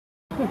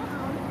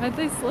Why'd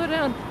they slow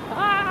down?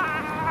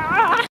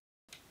 Ah!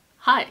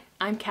 Hi,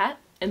 I'm Kat,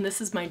 and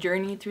this is my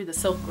journey through the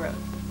Silk Road.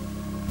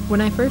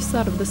 When I first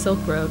thought of the Silk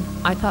Road,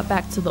 I thought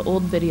back to the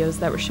old videos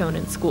that were shown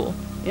in school.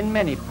 In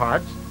many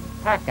parts,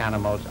 pack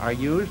animals are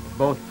used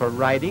both for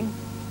riding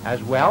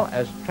as well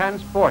as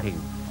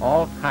transporting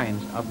all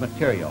kinds of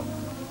material.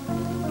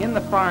 In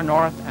the far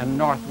north and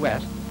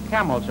northwest,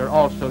 camels are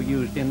also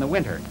used in the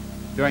winter.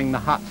 During the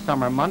hot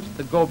summer months,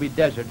 the Gobi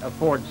Desert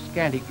affords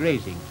scanty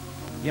grazing.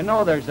 You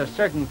know, there's a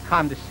certain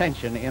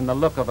condescension in the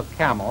look of a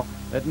camel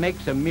that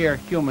makes a mere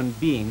human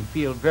being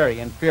feel very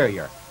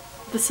inferior.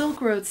 The Silk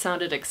Road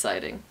sounded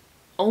exciting,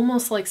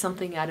 almost like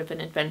something out of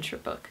an adventure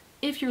book.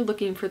 If you're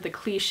looking for the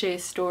cliché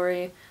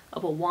story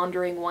of a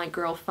wandering white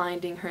girl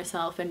finding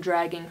herself and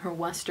dragging her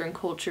Western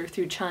culture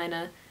through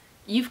China,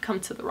 you've come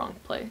to the wrong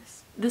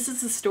place. This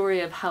is a story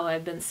of how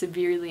I've been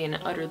severely and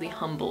utterly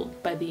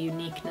humbled by the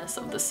uniqueness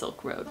of the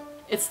Silk Road.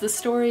 It's the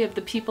story of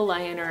the people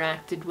I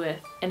interacted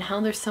with and how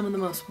they're some of the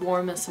most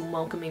warmest and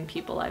welcoming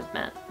people I've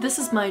met. This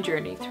is my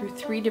journey through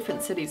 3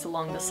 different cities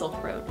along the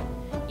Silk Road.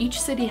 Each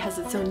city has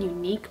its own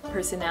unique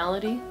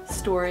personality,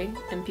 story,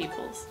 and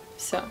peoples.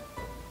 So,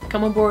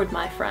 come aboard,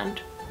 my friend,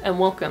 and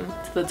welcome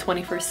to the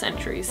 21st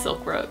century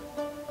Silk Road.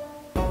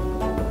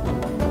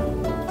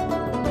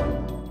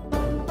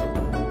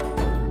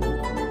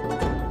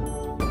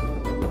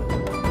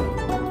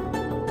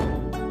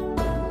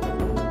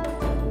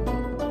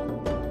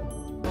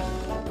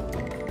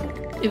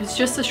 It was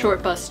just a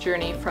short bus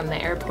journey from the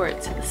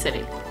airport to the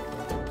city.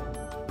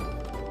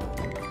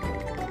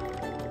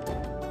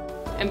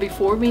 And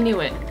before we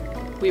knew it,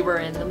 we were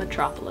in the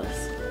metropolis.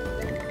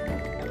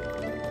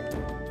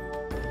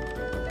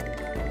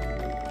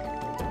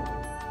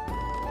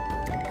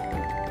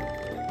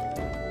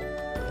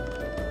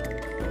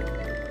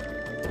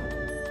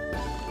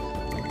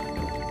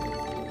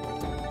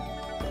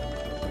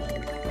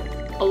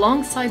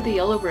 Alongside the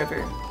Yellow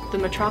River, the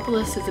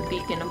metropolis is a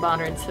beacon of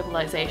modern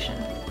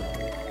civilization.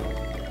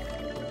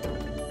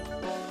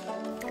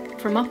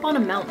 From up on a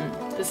mountain,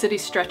 the city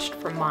stretched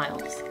for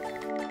miles.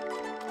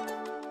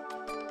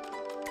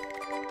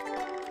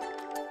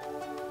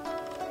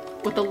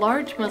 With a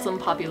large Muslim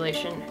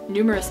population,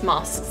 numerous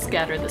mosques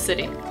scatter the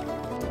city.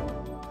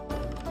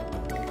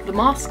 The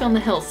mosque on the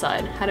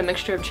hillside had a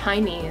mixture of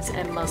Chinese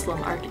and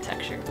Muslim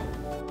architecture.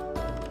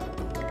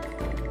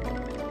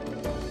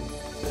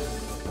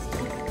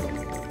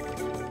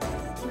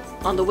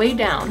 On the way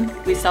down,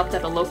 we stopped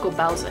at a local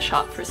baozi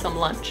shop for some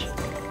lunch.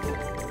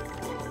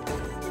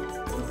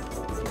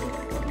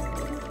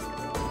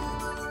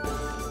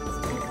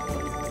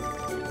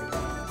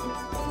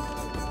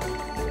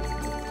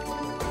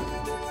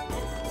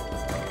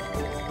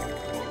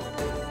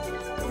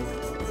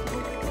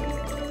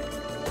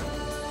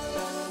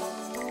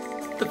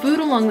 The food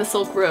along the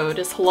Silk Road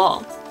is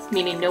halal,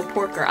 meaning no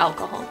pork or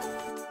alcohol.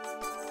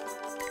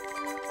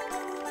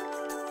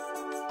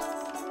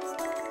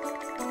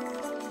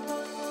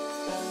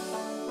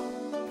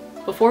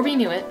 Before we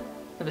knew it,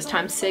 it was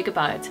time to say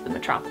goodbye to the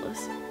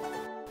metropolis.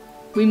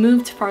 We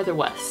moved farther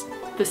west.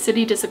 The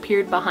city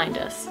disappeared behind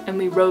us, and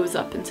we rose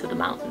up into the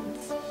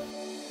mountains.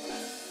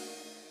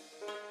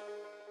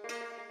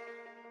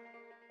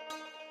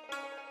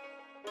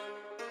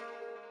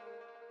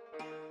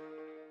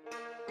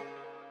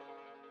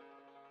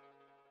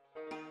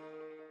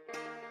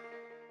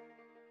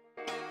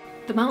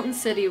 The mountain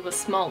city was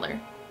smaller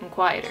and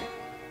quieter.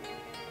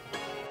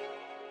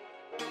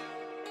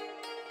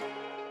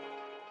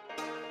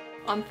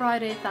 On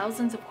Friday,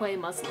 thousands of Hui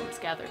Muslims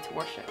gathered to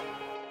worship.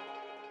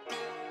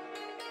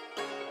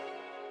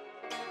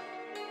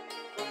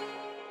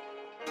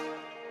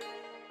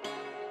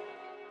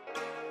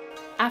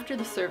 After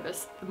the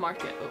service, the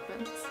market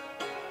opens.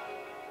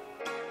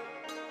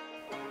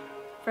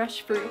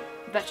 Fresh fruit,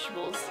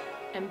 vegetables,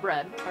 and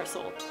bread are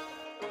sold.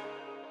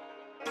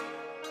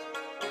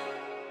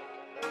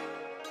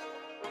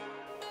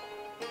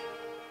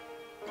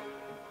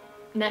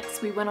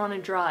 Next, we went on a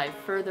drive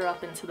further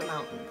up into the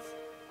mountains.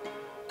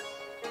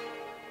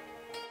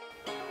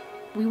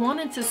 We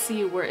wanted to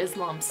see where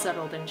Islam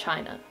settled in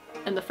China,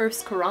 and the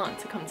first Quran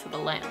to come to the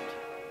land.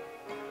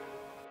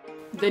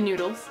 The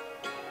noodles,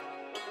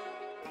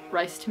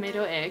 rice,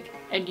 tomato, egg,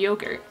 and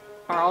yogurt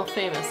are all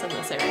famous in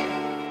this area.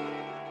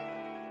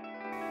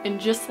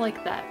 And just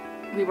like that,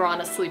 we were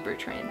on a sleeper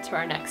train to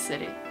our next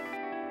city.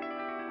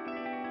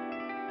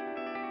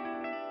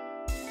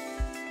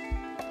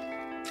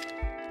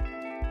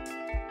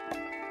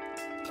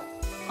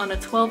 On a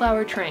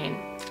 12-hour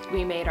train,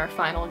 we made our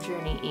final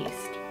journey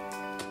east.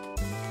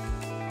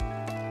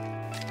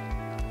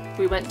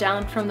 We went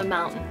down from the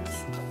mountains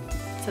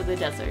to the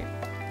desert,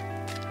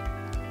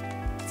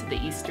 to the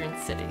eastern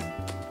city.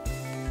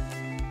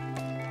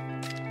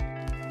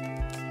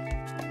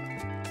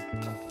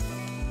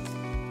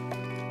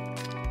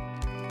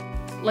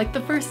 Like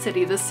the first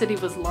city, this city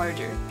was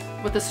larger,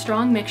 with a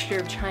strong mixture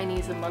of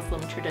Chinese and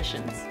Muslim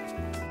traditions.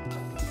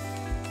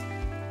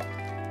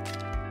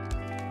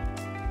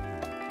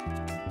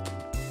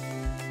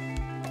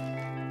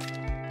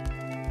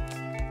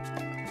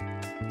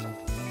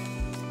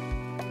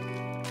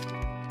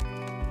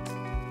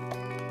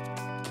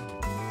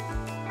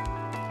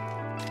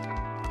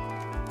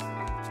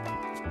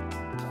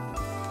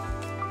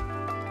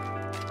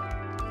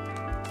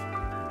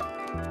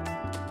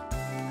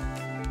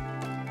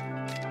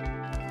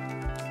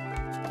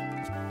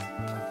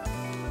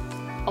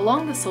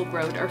 Along the Silk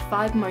Road are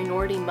 5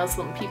 minority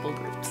Muslim people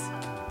groups.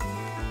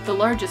 The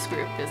largest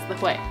group is the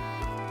Hui.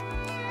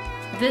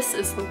 This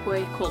is the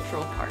Hui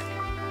Cultural Park.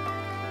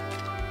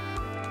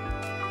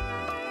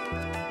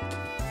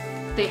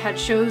 They had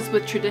shows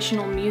with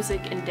traditional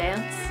music and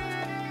dance,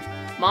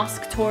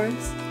 mosque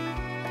tours,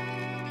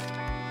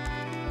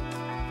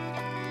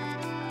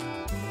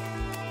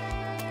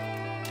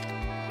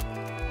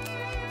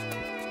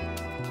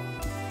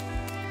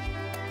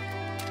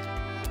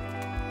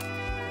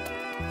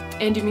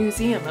 and a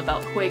museum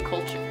about Hui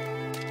culture.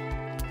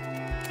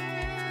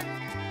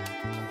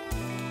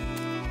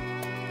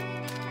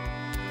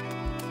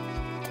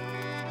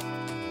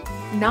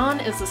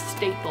 Naan is a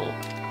staple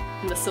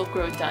in the Silk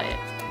Road diet,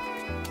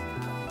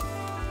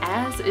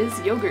 as is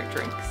yogurt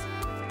drinks.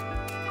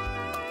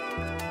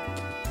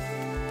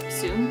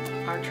 Soon,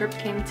 our trip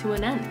came to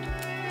an end.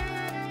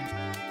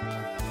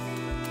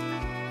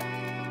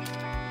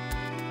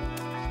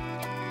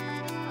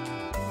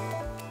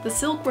 The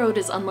Silk Road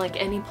is unlike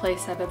any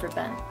place I've ever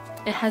been.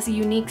 It has a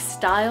unique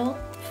style,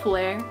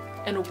 flair,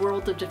 and a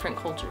world of different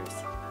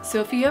cultures.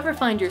 So if you ever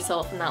find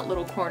yourself in that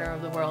little corner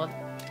of the world,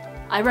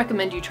 I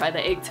recommend you try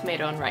the egg,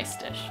 tomato, and rice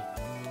dish.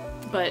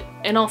 But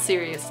in all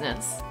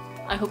seriousness,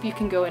 I hope you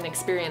can go and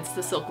experience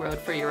the Silk Road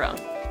for your own.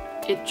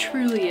 It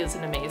truly is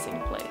an amazing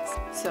place.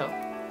 So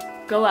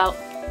go out,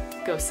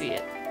 go see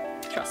it.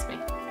 Trust me,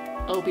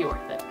 it'll be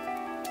worth it.